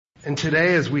And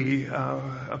today, as we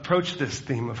approach this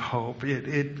theme of hope,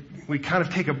 we kind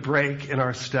of take a break in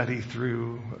our study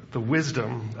through the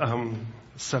wisdom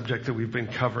subject that we've been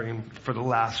covering for the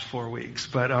last 4 weeks.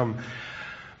 But I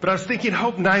was thinking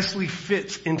hope nicely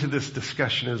fits into this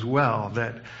discussion as well,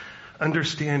 that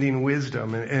understanding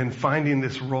wisdom and finding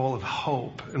this role of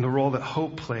hope and the role that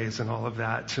hope plays in all of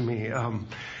that, to me,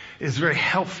 is very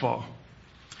helpful.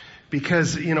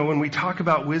 Because, when we talk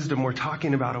about wisdom, we're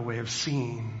talking about a way of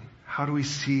seeing. How do we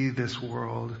see this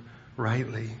world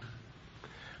rightly?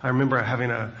 I remember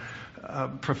having a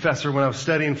professor when I was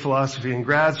studying philosophy in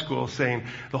grad school saying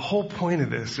the whole point of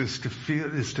this is to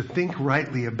think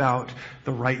rightly about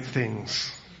the right things.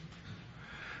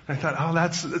 And I thought,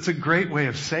 that's a great way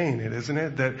of saying it, isn't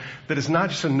it? That it's not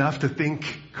just enough to think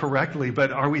correctly,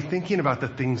 but are we thinking about the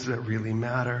things that really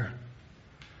matter?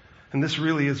 And this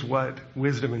really is what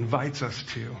wisdom invites us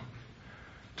to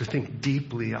think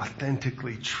deeply,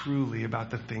 authentically, truly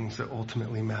about the things that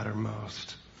ultimately matter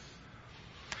most.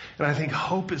 And I think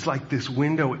hope is like this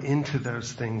window into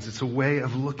those things. It's a way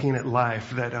of looking at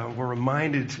life that we're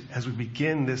reminded as we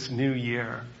begin this new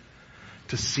year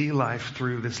to see life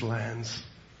through this lens.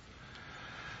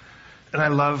 And I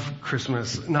love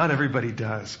Christmas. Not everybody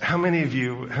does. How many of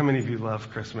you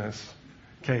love Christmas?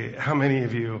 Okay, how many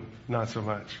of you not so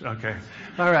much? Okay.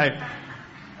 All right.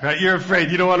 Right, you're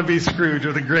afraid. You don't want to be Scrooge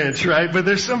or the Grinch, right? But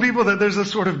there's some people that there's a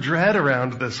sort of dread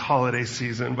around this holiday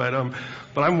season. But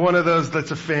I'm one of those that's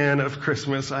a fan of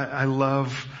Christmas. I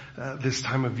love this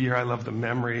time of year. I love the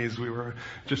memories. We were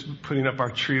just putting up our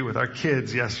tree with our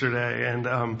kids yesterday,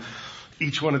 and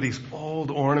each one of these old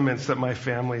ornaments that my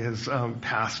family has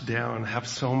passed down have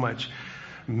so much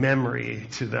memory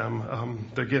to them.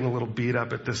 They're getting a little beat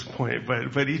up at this point,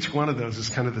 but each one of those is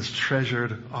kind of this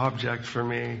treasured object for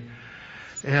me.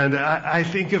 And I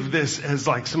think of this as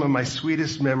like some of my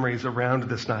sweetest memories around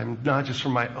this time, not just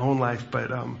from my own life,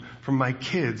 but from my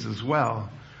kids as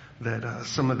well. That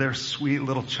some of their sweet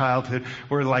little childhood,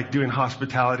 we're like doing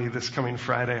hospitality this coming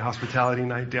Friday, hospitality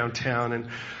night downtown, and I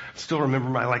still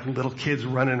remember my little kids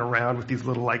running around with these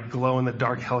little glow in the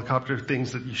dark helicopter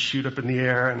things that you shoot up in the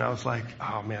air, and I was like,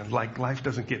 oh man, life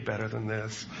doesn't get better than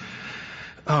this.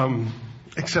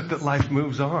 Except that life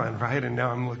moves on, right? And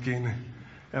now I'm looking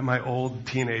at my old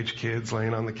teenage kids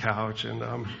laying on the couch,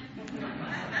 and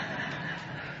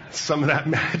some of that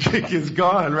magic is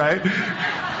gone, right?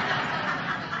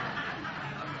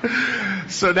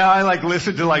 So now I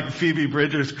listen to Phoebe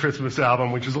Bridgers' Christmas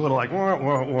album, which is a little wah,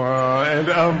 wah, wah,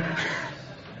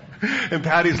 and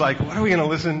Patty's like, what are we going to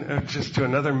listen just to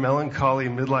another melancholy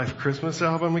midlife Christmas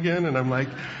album again? And I'm like,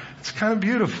 it's kind of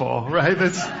beautiful, right?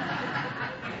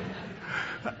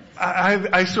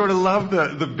 I sort of love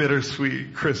the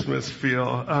bittersweet Christmas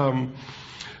feel.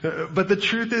 But the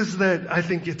truth is that I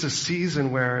think it's a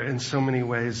season where, in so many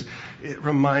ways, it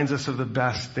reminds us of the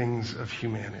best things of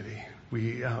humanity.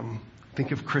 We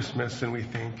think of Christmas and we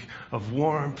think of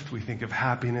warmth, we think of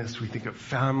happiness, we think of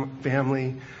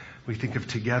family, we think of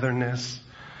togetherness.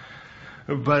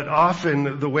 But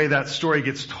often the way that story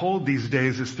gets told these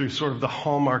days is through sort of the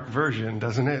Hallmark version,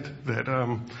 doesn't it?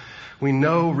 That we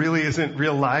know really isn't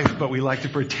real life, but we like to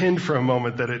pretend for a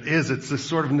moment that it is. It's this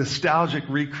sort of nostalgic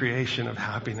recreation of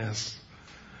happiness.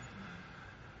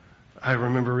 I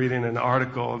remember reading an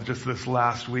article just this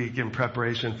last week in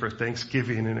preparation for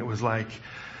Thanksgiving, and it was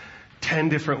 10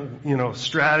 different,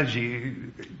 strategy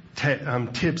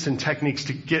tips and techniques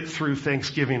to get through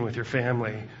Thanksgiving with your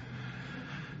family.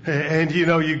 And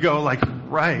you go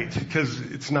right, because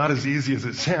it's not as easy as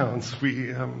it sounds.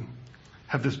 We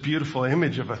have this beautiful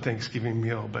image of a Thanksgiving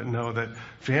meal, but know that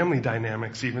family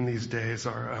dynamics, even these days,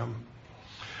 are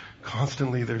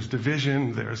constantly, there's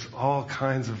division, there's all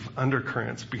kinds of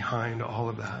undercurrents behind all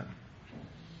of that.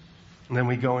 And then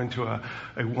we go into a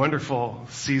wonderful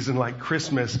season like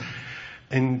Christmas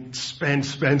and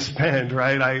spend,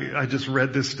 right? I just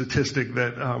read this statistic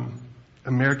that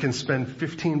Americans spend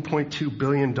 $15.2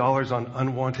 billion on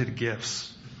unwanted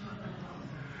gifts.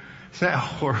 Isn't that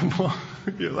horrible?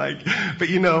 You're but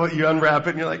you unwrap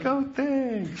it and you're like, oh,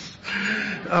 thanks.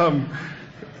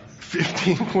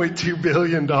 $15.2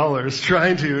 billion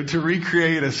trying to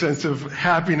recreate a sense of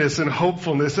happiness and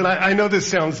hopefulness. And I know this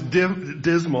sounds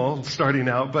dismal starting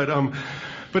out, but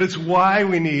it's why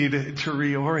we need to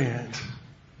reorient.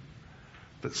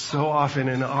 That so often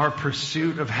in our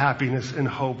pursuit of happiness and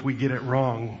hope, we get it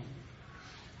wrong.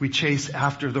 We chase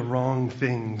after the wrong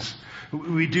things.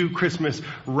 We do Christmas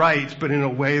right, but in a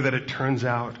way that it turns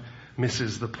out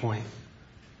misses the point.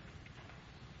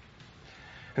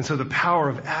 And so the power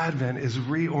of Advent is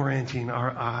reorienting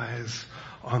our eyes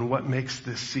on what makes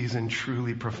this season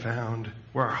truly profound,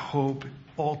 where our hope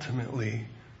ultimately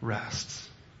rests.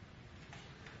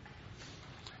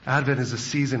 Advent is a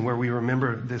season where we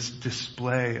remember this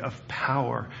display of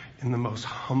power in the most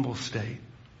humble state.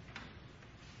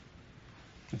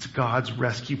 It's God's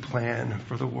rescue plan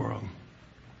for the world.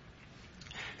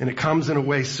 And it comes in a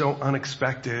way so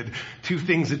unexpected. Two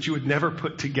things that you would never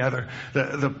put together.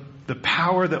 The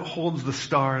power that holds the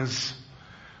stars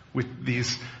with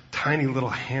these tiny little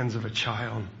hands of a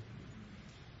child.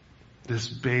 This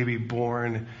baby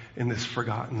born in this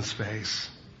forgotten space.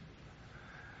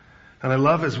 And I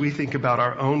love as we think about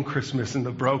our own Christmas and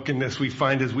the brokenness we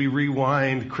find as we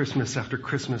rewind Christmas after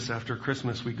Christmas after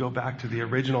Christmas, we go back to the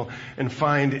original and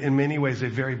find in many ways a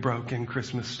very broken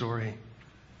Christmas story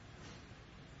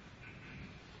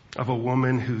of a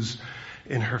woman who's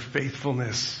in her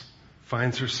faithfulness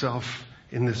finds herself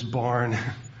in this barn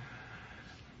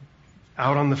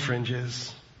out on the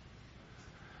fringes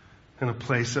in a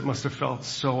place that must have felt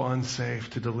so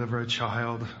unsafe to deliver a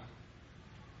child.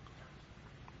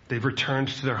 They've returned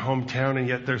to their hometown, and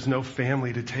yet there's no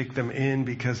family to take them in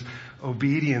because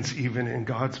obedience, even in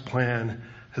God's plan,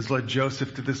 has led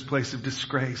Joseph to this place of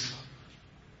disgrace.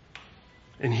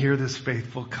 And here this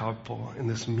faithful couple in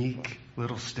this meek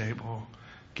little stable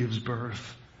gives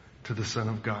birth to the Son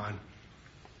of God.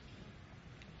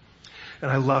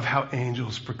 And I love how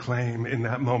angels proclaim in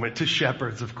that moment to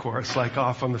shepherds, of course, like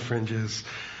off on the fringes,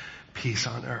 peace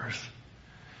on earth.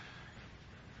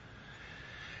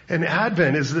 And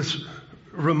Advent is this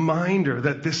reminder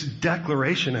that this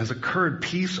declaration has occurred,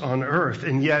 peace on earth,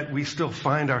 and yet we still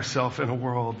find ourselves in a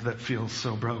world that feels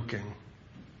so broken.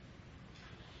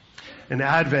 And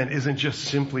Advent isn't just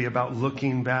simply about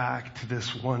looking back to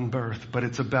this one birth, but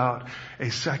it's about a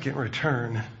second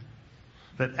return.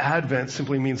 That Advent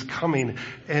simply means coming,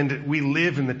 and we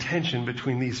live in the tension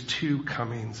between these two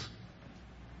comings.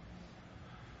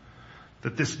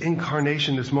 That this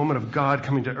incarnation, this moment of God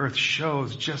coming to earth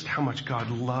shows just how much God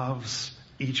loves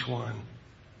each one.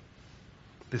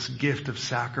 This gift of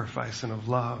sacrifice and of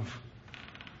love.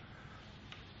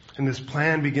 And this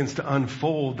plan begins to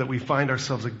unfold that we find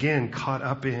ourselves again caught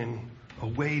up in,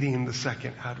 awaiting the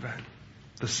second Advent,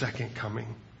 the second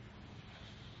coming.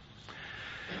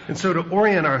 And so to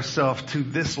orient ourselves to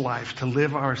this life, to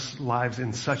live our lives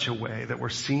in such a way that we're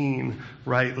seeing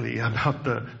rightly about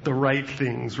the right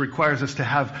things, requires us to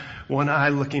have one eye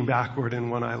looking backward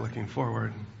and one eye looking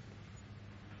forward.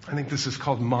 I think this is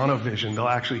called monovision. They'll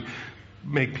actually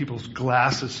make people's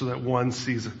glasses so that one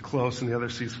sees close and the other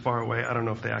sees far away. I don't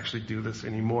know if they actually do this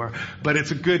anymore, but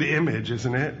it's a good image,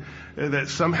 isn't it? That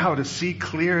somehow to see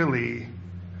clearly,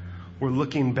 we're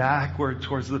looking backward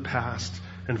towards the past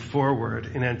and forward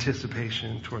in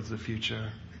anticipation towards the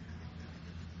future.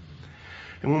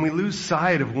 And when we lose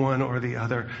sight of one or the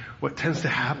other, what tends to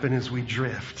happen is we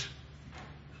drift.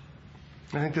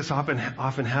 I think this often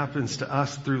happens to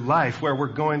us through life, where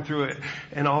we're going through it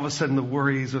and all of a sudden the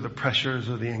worries or the pressures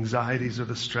or the anxieties or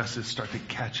the stresses start to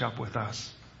catch up with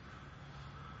us.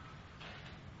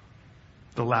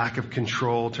 The lack of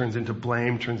control turns into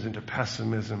blame, turns into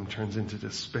pessimism, turns into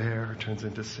despair, turns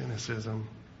into cynicism.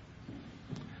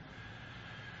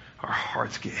 Our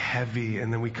hearts get heavy,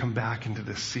 and then we come back into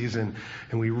this season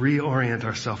and we reorient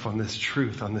ourselves on this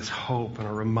truth, on this hope, and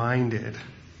are reminded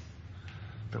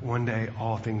that one day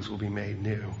all things will be made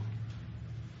new.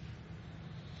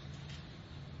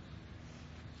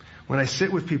 When I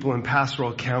sit with people in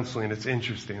pastoral counseling, it's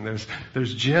interesting.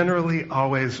 There's generally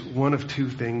always one of two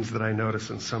things that I notice,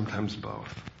 and sometimes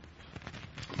both.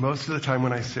 Most of the time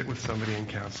when I sit with somebody in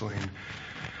counseling,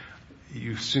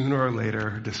 you sooner or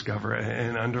later discover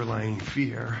an underlying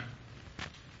fear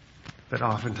that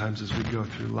oftentimes as we go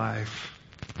through life,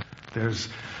 there's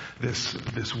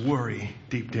this worry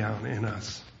deep down in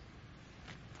us.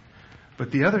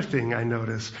 But the other thing I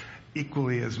notice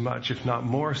equally as much, if not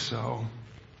more so,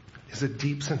 is a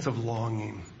deep sense of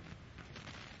longing.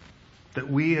 That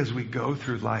we, as we go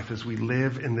through life, as we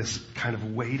live in this kind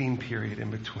of waiting period in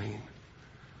between,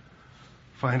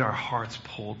 find our hearts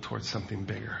pulled towards something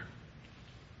bigger.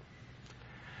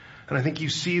 And I think you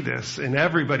see this in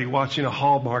everybody watching a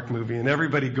Hallmark movie and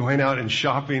everybody going out and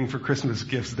shopping for Christmas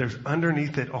gifts. There's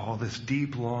underneath it all this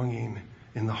deep longing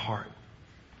in the heart.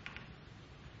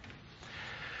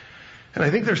 And I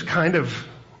think there's kind of,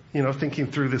 thinking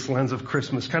through this lens of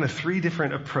Christmas, kind of three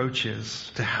different approaches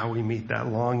to how we meet that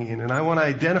longing. And I want to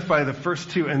identify the first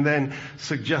two and then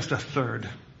suggest a third.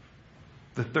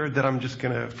 The third that I'm just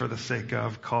going to, for the sake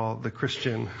of, call the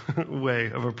Christian way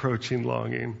of approaching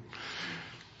longing.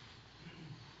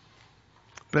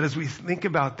 But as we think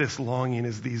about this longing,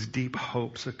 as these deep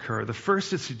hopes occur, the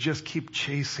first is to just keep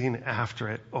chasing after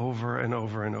it over and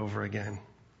over and over again.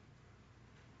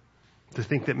 To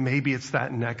think that maybe it's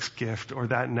that next gift or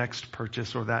that next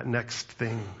purchase or that next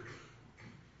thing.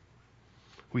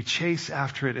 We chase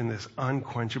after it in this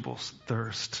unquenchable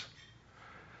thirst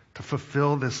to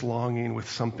fulfill this longing with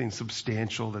something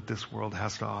substantial that this world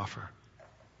has to offer.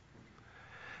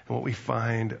 And what we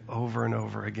find over and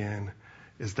over again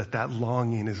is that that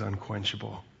longing is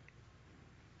unquenchable.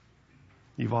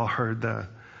 You've all heard the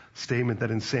statement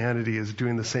that insanity is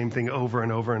doing the same thing over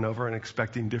and over and over and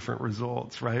expecting different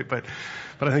results, right? But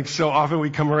I think so often we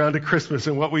come around to Christmas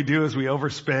and what we do is we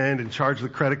overspend and charge the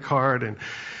credit card and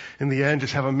in the end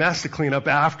just have a mess to clean up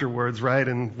afterwards, right?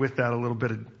 And with that a little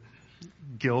bit of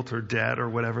guilt or debt or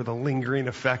whatever the lingering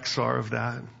effects are of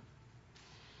that.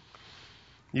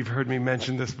 You've heard me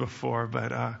mention this before,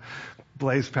 but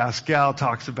Blaise Pascal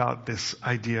talks about this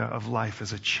idea of life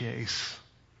as a chase.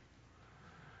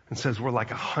 And says we're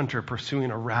like a hunter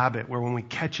pursuing a rabbit where when we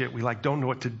catch it, we don't know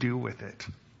what to do with it.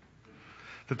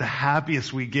 That the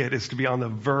happiest we get is to be on the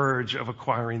verge of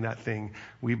acquiring that thing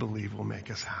we believe will make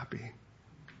us happy.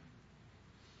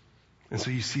 And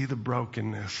so you see the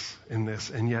brokenness in this,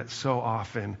 and yet so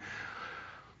often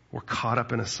we're caught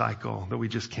up in a cycle that we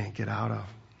just can't get out of.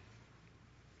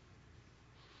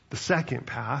 The second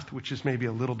path, which is maybe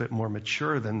a little bit more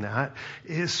mature than that,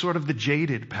 is sort of the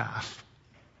jaded path.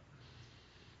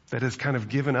 That has kind of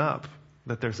given up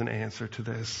that there's an answer to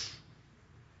this.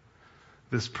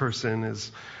 This person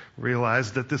has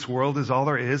realized that this world is all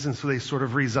there is, and so they sort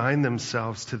of resign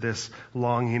themselves to this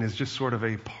longing as just sort of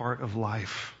a part of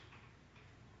life.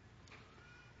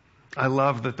 I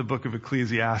love that the book of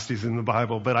Ecclesiastes is in the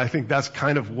Bible, but I think that's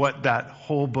kind of what that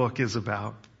whole book is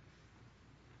about.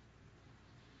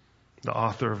 The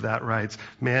author of that writes,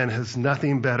 "Man has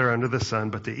nothing better under the sun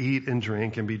but to eat and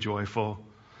drink and be joyful.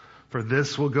 For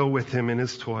this will go with him in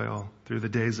his toil through the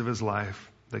days of his life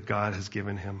that God has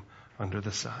given him under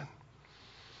the sun."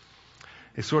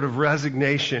 A sort of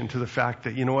resignation to the fact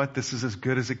that, you know what, this is as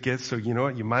good as it gets, so you know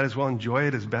what, you might as well enjoy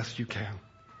it as best you can.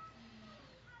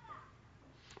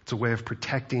 It's a way of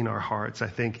protecting our hearts, I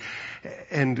think.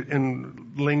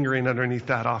 And lingering underneath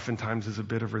that oftentimes is a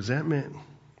bit of resentment,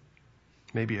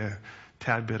 maybe a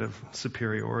tad bit of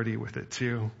superiority with it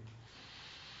too.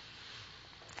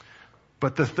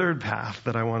 But the third path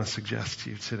that I want to suggest to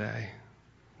you today,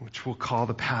 which we'll call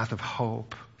the path of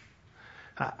hope,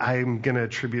 I'm going to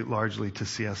attribute largely to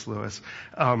C.S. Lewis.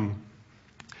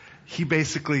 He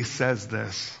basically says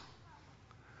this,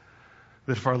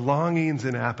 that if our longings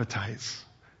and appetites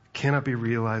cannot be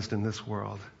realized in this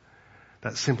world,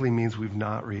 that simply means we've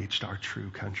not reached our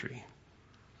true country.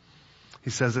 He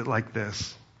says it like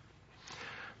this: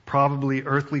 probably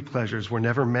earthly pleasures were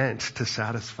never meant to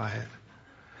satisfy it,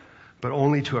 but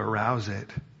only to arouse it,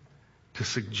 to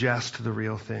suggest the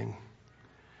real thing.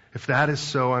 If that is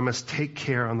so, I must take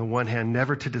care, on the one hand,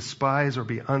 never to despise or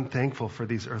be unthankful for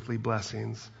these earthly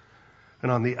blessings, and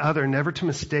on the other, never to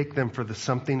mistake them for the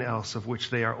something else of which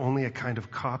they are only a kind of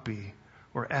copy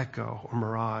or echo or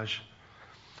mirage.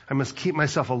 I must keep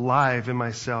myself alive in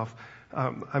myself.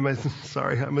 I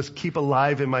must keep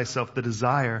alive in myself the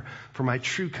desire for my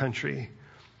true country,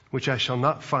 which I shall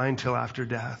not find till after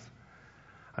death.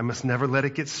 I must never let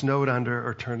it get snowed under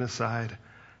or turn aside.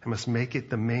 I must make it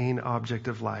the main object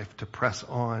of life to press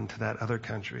on to that other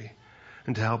country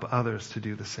and to help others to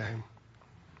do the same.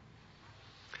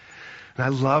 And I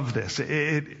love this.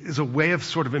 It is a way of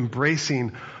sort of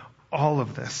embracing all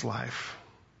of this life.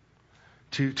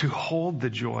 To hold the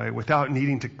joy without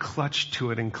needing to clutch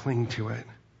to it and cling to it.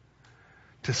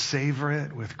 To savor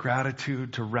it with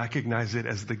gratitude, to recognize it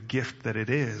as the gift that it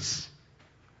is.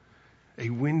 A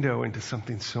window into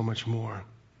something so much more.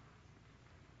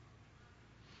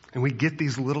 And we get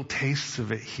these little tastes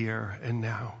of it here and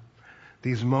now.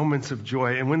 These moments of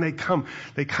joy. And when they come,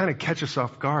 they kind of catch us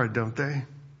off guard, don't they?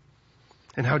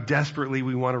 And how desperately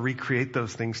we want to recreate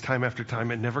those things time after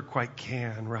time. It never quite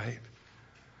can, right?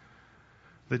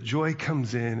 That joy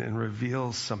comes in and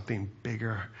reveals something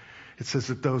bigger. It says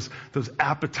that those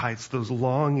appetites, those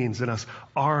longings in us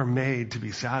are made to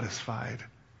be satisfied.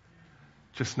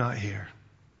 Just not here.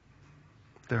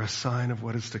 They're a sign of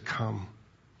what is to come,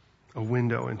 a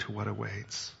window into what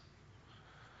awaits.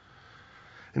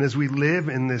 And as we live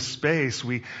in this space,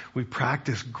 we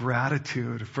practice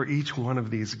gratitude for each one of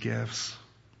these gifts.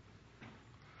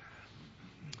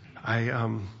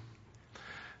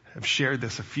 I've shared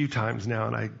this a few times now,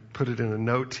 and I put it in a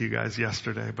note to you guys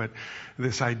yesterday, but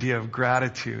this idea of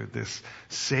gratitude, this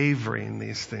savoring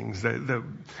these things, the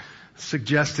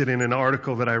suggested in an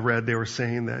article that I read, they were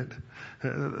saying that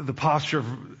the posture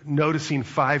of noticing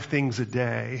 5 things a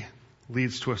day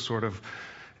leads to a sort of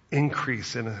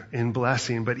increase in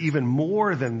blessing. But even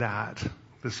more than that,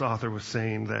 This author was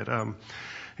saying that,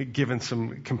 given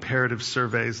some comparative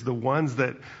surveys, the ones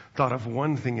that thought of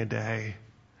one thing a day,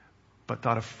 but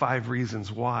thought of 5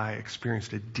 reasons why,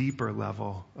 experienced a deeper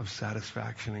level of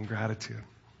satisfaction and gratitude.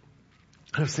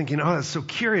 I was thinking, oh, that's so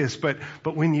curious, but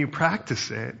when you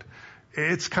practice it,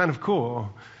 it's kind of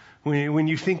cool. When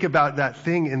you think about that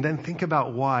thing and then think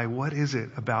about why, what is it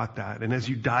about that? And as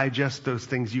you digest those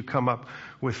things, you come up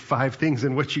with 5 things.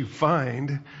 And what you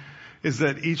find is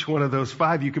that each one of those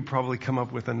 5, you could probably come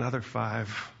up with another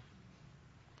 5.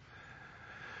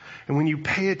 And when you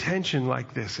pay attention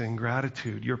like this in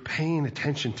gratitude, you're paying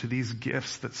attention to these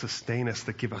gifts that sustain us,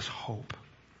 that give us hope.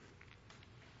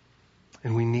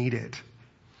 And we need it.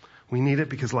 We need it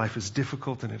because life is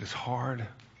difficult and it is hard.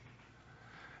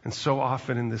 And so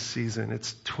often in this season,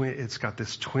 it's got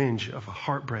this twinge of a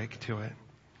heartbreak to it.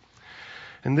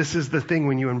 And this is the thing,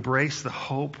 when you embrace the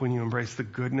hope, when you embrace the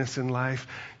goodness in life,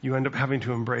 you end up having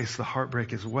to embrace the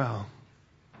heartbreak as well.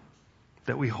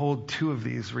 That we hold 2 of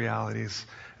these realities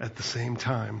at the same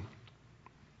time.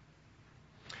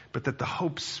 But that the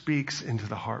hope speaks into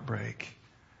the heartbreak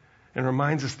and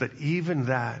reminds us that even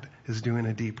that is doing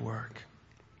a deep work.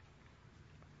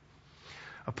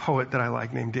 A poet that I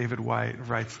like named David White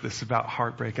writes this about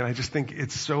heartbreak, and I just think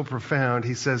it's so profound.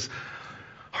 He says,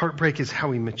 heartbreak is how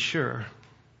we mature.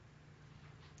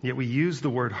 Yet we use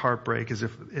the word heartbreak as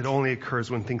if it only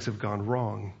occurs when things have gone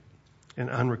wrong. An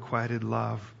unrequited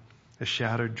love, a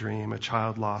shattered dream, a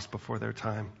child lost before their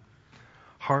time.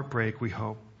 Heartbreak, we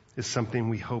hope, is something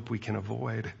we hope we can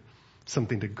avoid,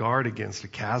 something to guard against, a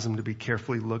chasm to be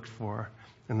carefully looked for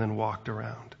and then walked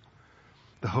around.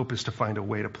 The hope is to find a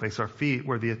way to place our feet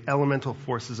where the elemental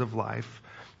forces of life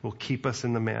will keep us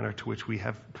in the manner to which we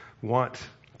want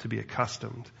to be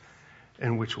accustomed,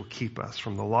 and which will keep us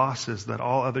from the losses that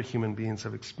all other human beings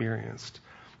have experienced,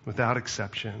 without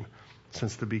exception,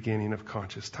 since the beginning of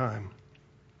conscious time.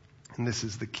 And this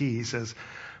is the key. He says,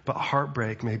 but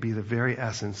heartbreak may be the very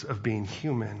essence of being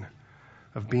human,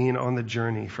 of being on the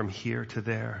journey from here to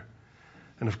there,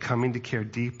 and of coming to care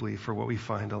deeply for what we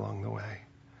find along the way.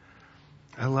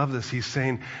 I love this. He's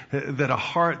saying that a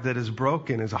heart that is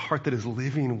broken is a heart that is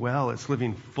living well. It's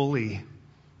living fully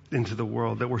into the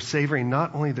world, that we're savoring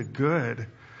not only the good,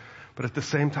 but at the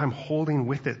same time holding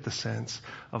with it the sense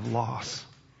of loss.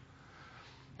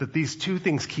 That these 2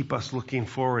 things keep us looking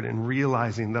forward and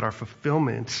realizing that our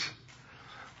fulfillment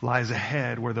lies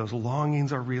ahead, where those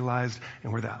longings are realized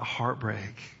and where that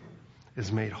heartbreak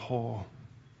is made whole.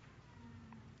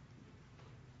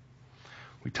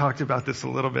 We talked about this a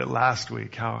little bit last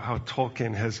week, how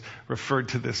Tolkien has referred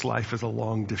to this life as a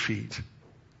long defeat.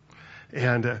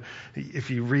 And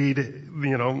if you read,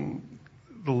 The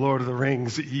Lord of the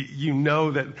Rings, you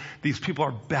know that these people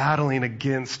are battling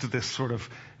against this sort of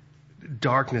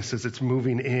darkness as it's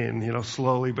moving in,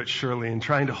 slowly but surely, and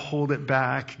trying to hold it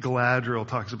back. Galadriel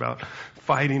talks about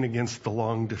fighting against the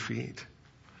long defeat.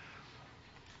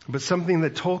 But something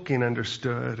that Tolkien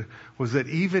understood was that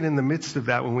even in the midst of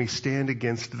that, when we stand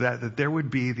against that there would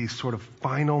be these sort of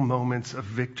final moments of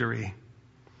victory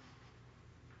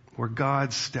where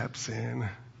God steps in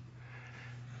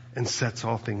and sets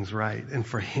all things right. And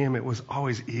for him, it was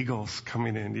always eagles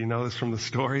coming in. Do you know this from the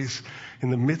stories?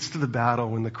 In the midst of the battle,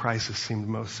 when the crisis seemed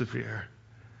most severe,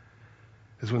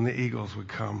 is when the eagles would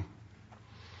come.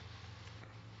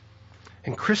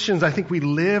 And Christians, I think we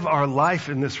live our life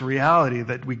in this reality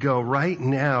that we go, right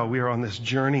now we are on this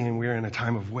journey and we are in a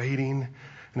time of waiting,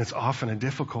 and it's often a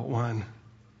difficult one.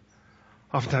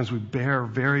 Oftentimes we bear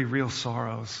very real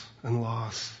sorrows and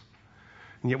loss,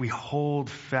 and yet we hold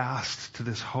fast to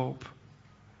this hope.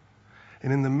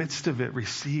 And in the midst of it,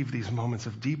 receive these moments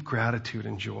of deep gratitude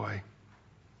and joy.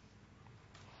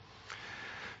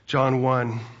 John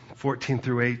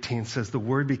 1:14-18 says, the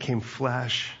Word became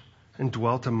flesh and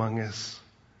dwelt among us.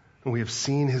 And we have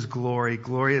seen his glory.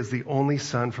 Glory as the only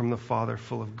Son from the Father,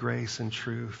 full of grace and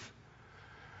truth.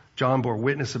 John bore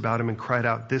witness about him and cried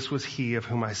out, this was he of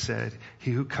whom I said,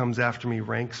 he who comes after me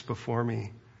ranks before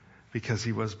me, because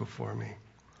he was before me.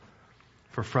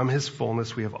 For from his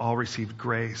fullness we have all received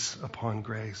grace upon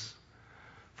grace.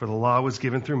 For the law was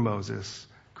given through Moses,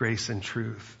 grace and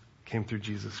truth came through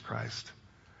Jesus Christ.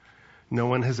 No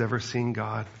one has ever seen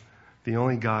God, the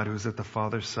only God who is at the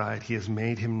Father's side. He has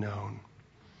made him known.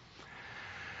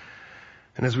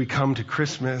 And as we come to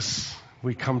Christmas,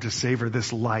 we come to savor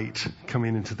this light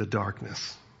coming into the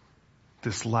darkness.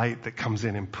 This light that comes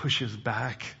in and pushes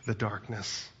back the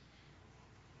darkness.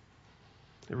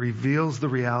 It reveals the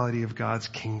reality of God's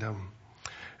kingdom.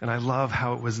 And I love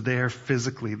how it was there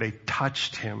physically. They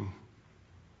touched him.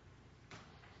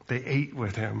 They ate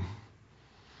with him.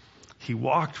 He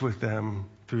walked with them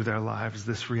through their lives,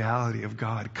 this reality of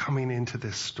God coming into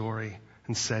this story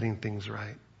and setting things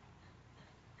right.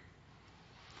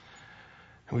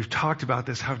 And we've talked about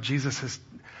this, how Jesus has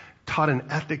taught an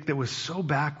ethic that was so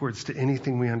backwards to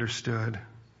anything we understood.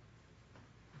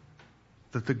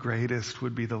 That the greatest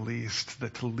would be the least,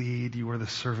 that to lead you are the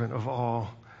servant of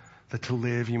all, that to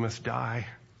live you must die.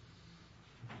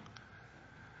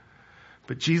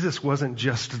 But Jesus wasn't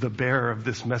just the bearer of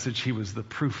this message, he was the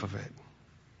proof of it.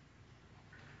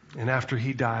 And after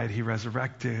he died, he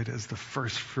resurrected as the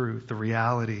first fruit, the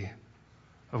reality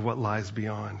of what lies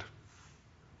beyond.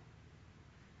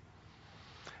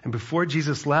 And before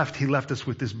Jesus left, he left us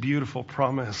with this beautiful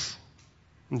promise.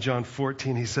 In John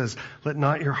 14, he says, "Let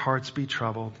not your hearts be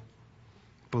troubled.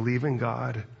 Believe in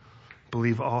God.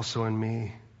 Believe also in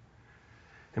me.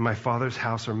 In my Father's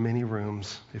house are many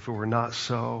rooms. If it were not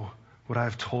so, would I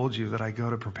have told you that I go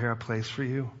to prepare a place for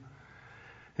you?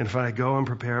 And if I go and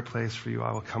prepare a place for you,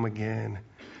 I will come again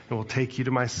and will take you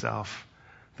to myself,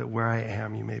 that where I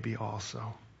am, you may be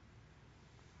also."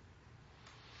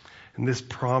 And this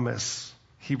promise,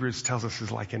 Hebrews tells us,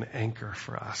 is like an anchor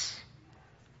for us.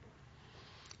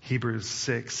 Hebrews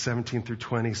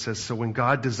 6:17-20 says, "So when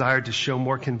God desired to show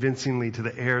more convincingly to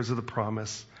the heirs of the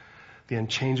promise the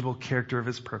unchangeable character of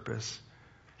his purpose,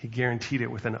 he guaranteed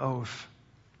it with an oath,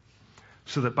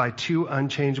 so that by two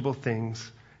unchangeable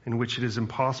things in which it is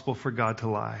impossible for God to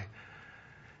lie,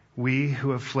 we who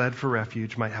have fled for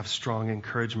refuge might have strong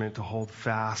encouragement to hold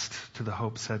fast to the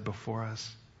hope set before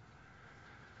us.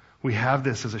 We have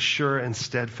this as a sure and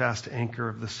steadfast anchor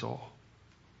of the soul,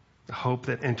 the hope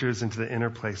that enters into the inner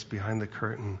place behind the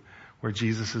curtain where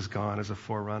Jesus is gone as a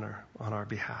forerunner on our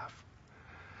behalf."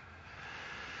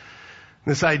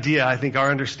 This idea, I think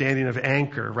our understanding of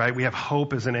anchor, right? We have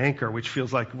hope as an anchor, which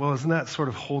feels like, well, isn't that sort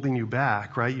of holding you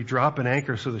back, right? You drop an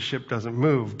anchor so the ship doesn't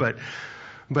move. But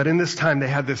in this time, they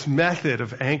had this method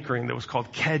of anchoring that was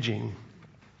called kedging.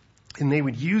 And they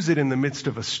would use it in the midst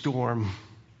of a storm.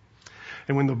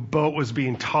 And when the boat was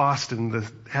being tossed and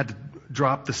had to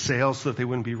drop the sails so that they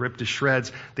wouldn't be ripped to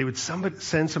shreds, they would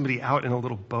send somebody out in a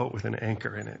little boat with an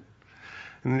anchor in it.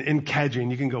 And in kedging,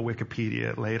 you can go Wikipedia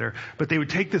it later, but they would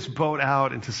take this boat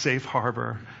out into safe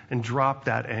harbor and drop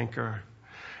that anchor.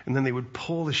 And then they would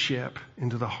pull the ship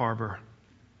into the harbor.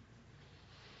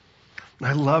 And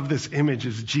I love this image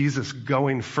of Jesus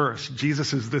going first.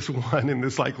 Jesus is this one in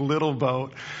this like little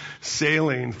boat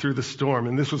sailing through the storm.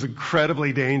 And this was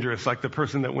incredibly dangerous, like the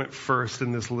person that went first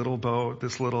in this little boat,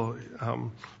 this little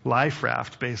life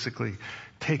raft, basically,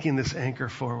 taking this anchor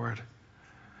forward.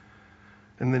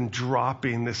 And then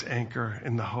dropping this anchor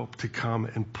in the hope to come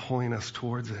and pulling us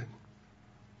towards it.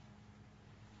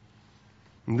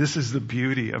 And this is the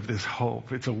beauty of this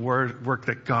hope. It's a work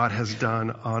that God has done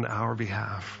on our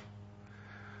behalf.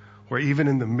 Where even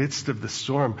in the midst of the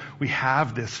storm, we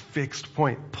have this fixed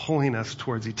point pulling us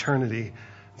towards eternity.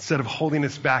 Instead of holding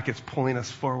us back, it's pulling us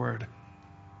forward.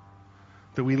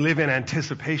 That we live in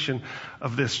anticipation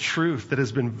of this truth that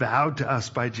has been vowed to us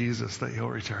by Jesus, that he'll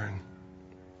return.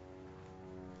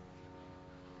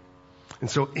 And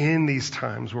so in these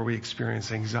times where we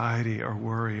experience anxiety or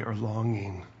worry or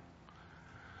longing,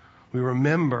 we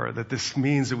remember that this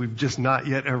means that we've just not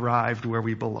yet arrived where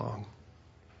we belong.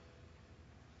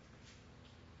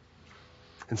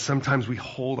 And sometimes we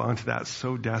hold on to that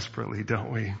so desperately,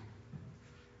 don't we?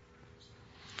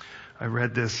 I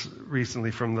read this recently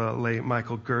from the late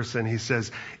Michael Gerson. He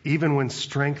says, even when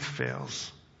strength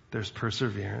fails, there's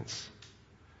perseverance.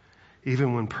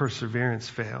 Even when perseverance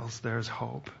fails, there's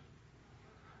hope.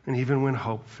 And even when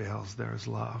hope fails, there is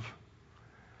love.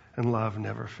 And love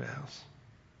never fails.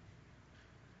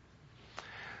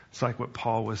 It's like what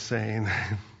Paul was saying.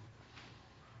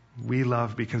 We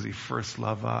love because he first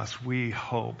loved us. We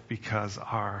hope because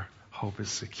our hope is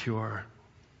secure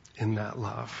in that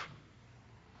love.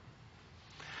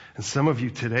 And some of you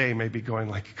today may be going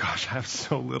like, gosh, I have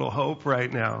so little hope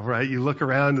right now, right? You look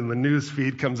around and the news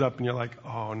feed comes up and you're like,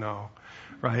 oh no,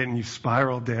 right? And you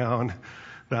spiral down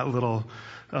that little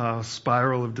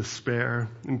spiral of despair,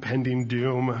 impending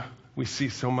doom. We see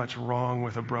so much wrong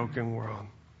with a broken world.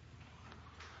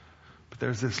 But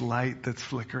there's this light that's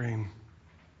flickering.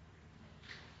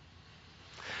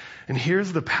 And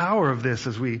here's the power of this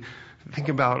as we think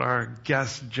about our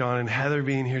guests, John and Heather,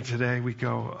 being here today. We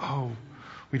go, oh,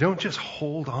 we don't just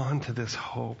hold on to this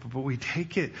hope, but we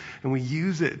take it and we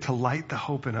use it to light the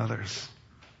hope in others.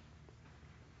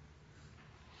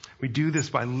 We do this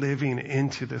by living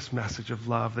into this message of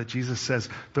love that Jesus says,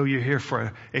 though you're here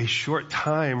for a short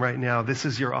time right now, this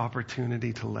is your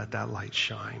opportunity to let that light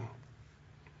shine.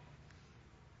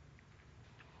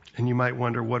 And you might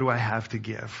wonder, what do I have to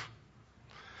give?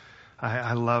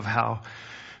 I love how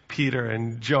Peter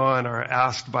and John are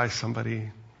asked by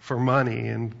somebody for money,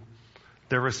 and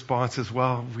their response is,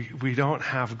 well, we don't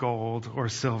have gold or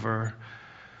silver,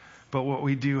 but what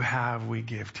we do have, we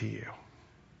give to you.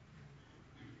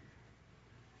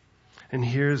 And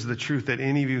here's the truth, that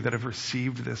any of you that have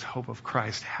received this hope of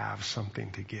Christ have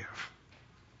something to give.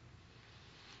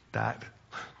 That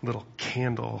little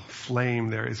candle flame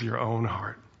there is your own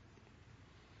heart.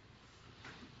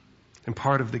 And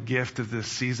part of the gift of this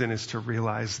season is to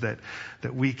realize that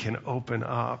we can open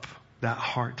up that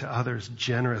heart to others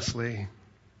generously.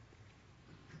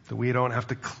 That we don't have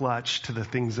to clutch to the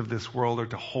things of this world or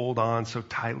to hold on so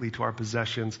tightly to our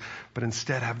possessions, but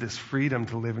instead have this freedom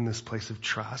to live in this place of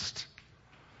trust.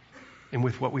 And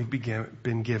with what we've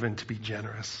been given, to be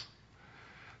generous,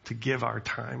 to give our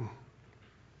time.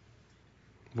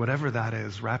 Whatever that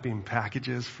is, wrapping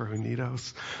packages for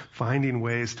Unidos, finding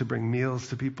ways to bring meals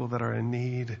to people that are in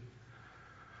need,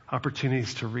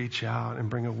 opportunities to reach out and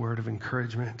bring a word of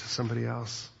encouragement to somebody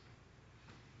else.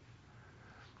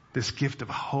 This gift of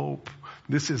hope,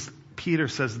 Peter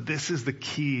says, this is the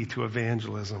key to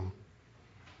evangelism.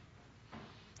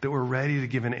 That we're ready to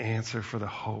give an answer for the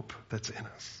hope that's in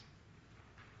us.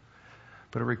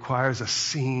 But it requires us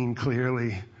seeing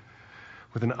clearly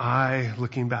with an eye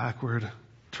looking backward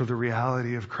to the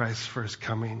reality of Christ's first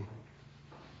coming,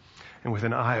 and with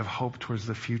an eye of hope towards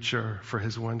the future for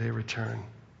his one-day return.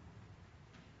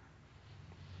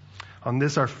 On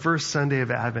this, our first Sunday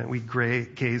of Advent, we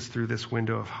gaze through this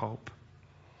window of hope.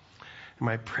 And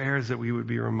my prayer is that we would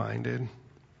be reminded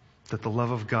that the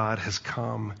love of God has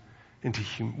come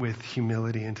with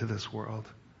humility into this world.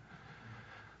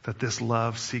 That this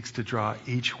love seeks to draw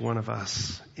each one of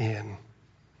us in,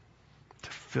 to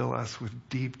fill us with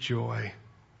deep joy.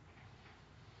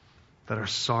 That our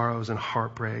sorrows and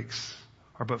heartbreaks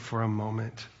are but for a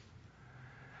moment.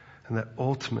 And that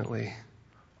ultimately,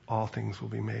 all things will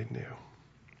be made new.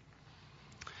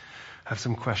 I have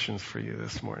some questions for you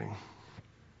this morning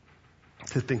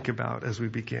to think about as we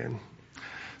begin.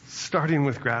 Starting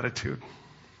with gratitude.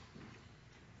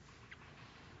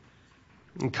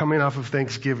 And coming off of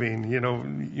Thanksgiving,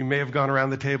 you may have gone around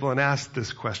the table and asked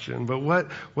this question, but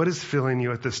what is filling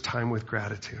you at this time with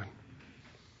gratitude?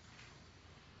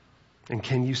 And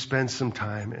can you spend some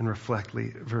time and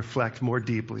reflect more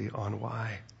deeply on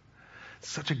why? It's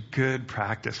such a good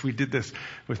practice. We did this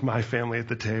with my family at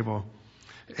the table.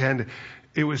 And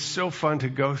it was so fun to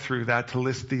go through that, to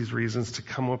list these reasons, to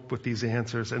come up with these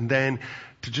answers, and then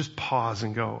to just pause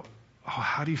and go,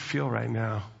 how do you feel right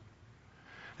now?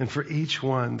 And for each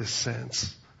one, this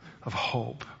sense of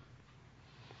hope.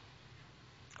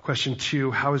 Question 2,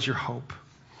 how is your hope?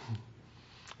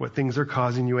 What things are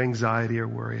causing you anxiety or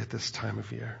worry at this time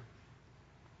of year?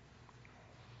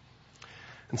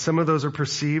 And some of those are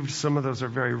perceived, some of those are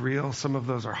very real, some of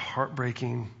those are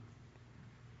heartbreaking.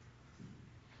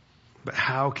 But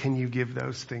how can you give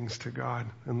those things to God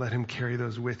and let him carry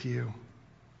those with you?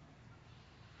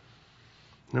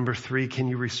 Number 3, can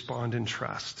you respond in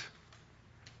trust?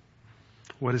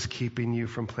 What is keeping you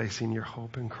from placing your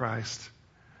hope in Christ?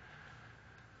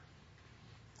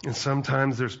 And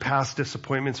sometimes there's past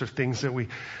disappointments or things that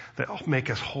make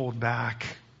us hold back.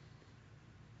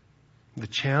 The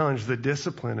challenge, the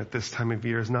discipline at this time of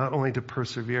year is not only to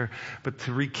persevere, but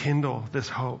to rekindle this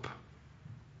hope.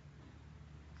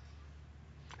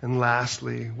 And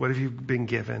lastly, what have you been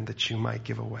given that you might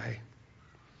give away?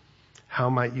 How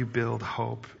might you build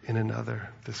hope in another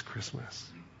this Christmas?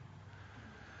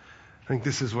 I think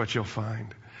this is what you'll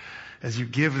find. As you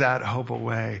give that hope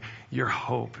away, your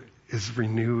hope is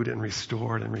renewed and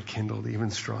restored and rekindled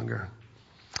even stronger.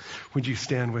 Would you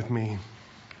stand with me?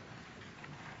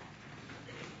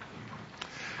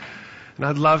 And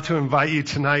I'd love to invite you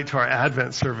tonight to our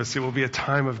Advent service. It will be a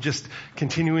time of just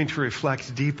continuing to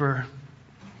reflect deeper,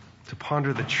 to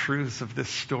ponder the truths of this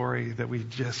story that we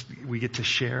get to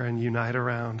share and unite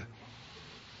around.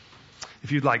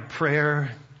 If you'd like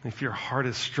prayer, if your heart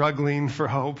is struggling for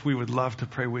hope, we would love to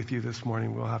pray with you this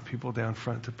morning. We'll have people down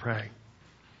front to pray.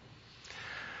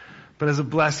 But as a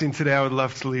blessing today, I would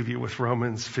love to leave you with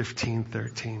Romans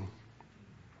 15:13.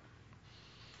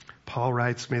 Paul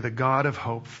writes, "May the God of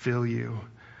hope fill you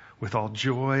with all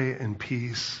joy and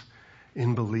peace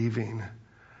in believing,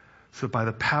 so that by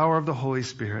the power of the Holy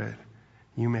Spirit,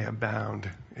 you may abound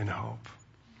in hope."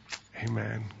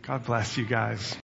 Amen. God bless you guys.